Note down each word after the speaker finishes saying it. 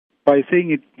By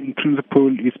saying it in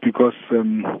principle, it's because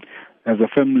as a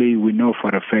family, we know for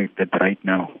a fact that right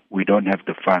now we don't have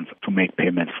the funds to make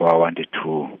payments for Awande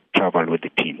to travel with the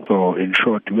team. So in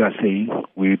short, we are saying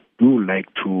we do like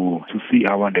to see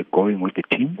Awande going with the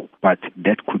team, but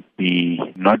that could be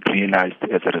not realized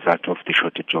as a result of the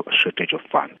shortage of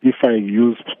funds. If I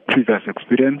use previous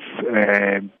experience,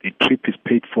 the trip is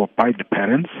paid for by the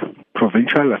parents.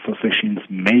 Provincial associations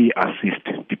may assist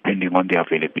depending on the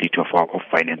availability of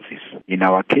finances. In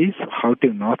our case,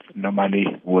 Gauteng North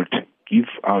normally would give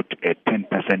out a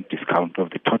 10% discount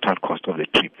of the total cost of the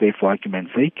trip. Say, for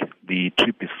argument's sake, the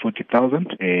trip is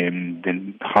 40,000, and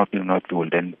then Gauteng North will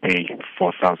then pay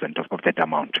 4,000 of that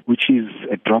amount, which is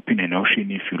a drop in an ocean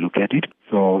if you look at it.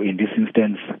 So in this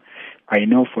instance, I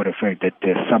know for a fact that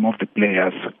some of the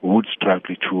players would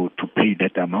struggle to pay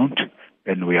that amount,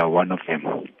 and we are one of them.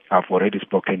 I've already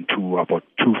spoken to about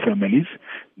two families,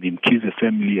 the Mkhize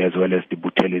family as well as the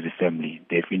Buthelezi family.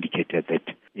 They've indicated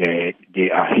that they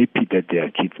are happy that their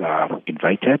kids are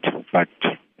invited, but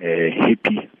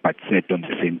happy but sad on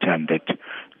the same time that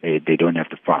they don't have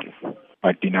the funds.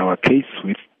 But in our case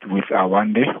with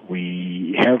Awande,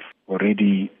 we have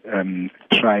already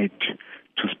tried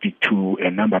to speak to a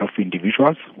number of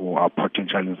individuals who are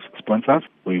potential sponsors.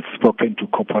 We've spoken to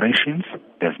corporations.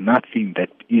 There's nothing that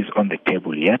is on the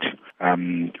table yet.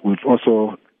 We've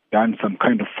also done some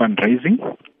kind of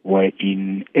fundraising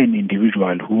wherein an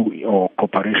individual or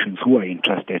corporations who are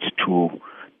interested to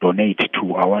donate to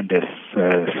Awande's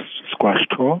squash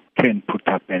tour can put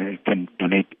up and can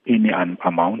donate any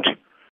amount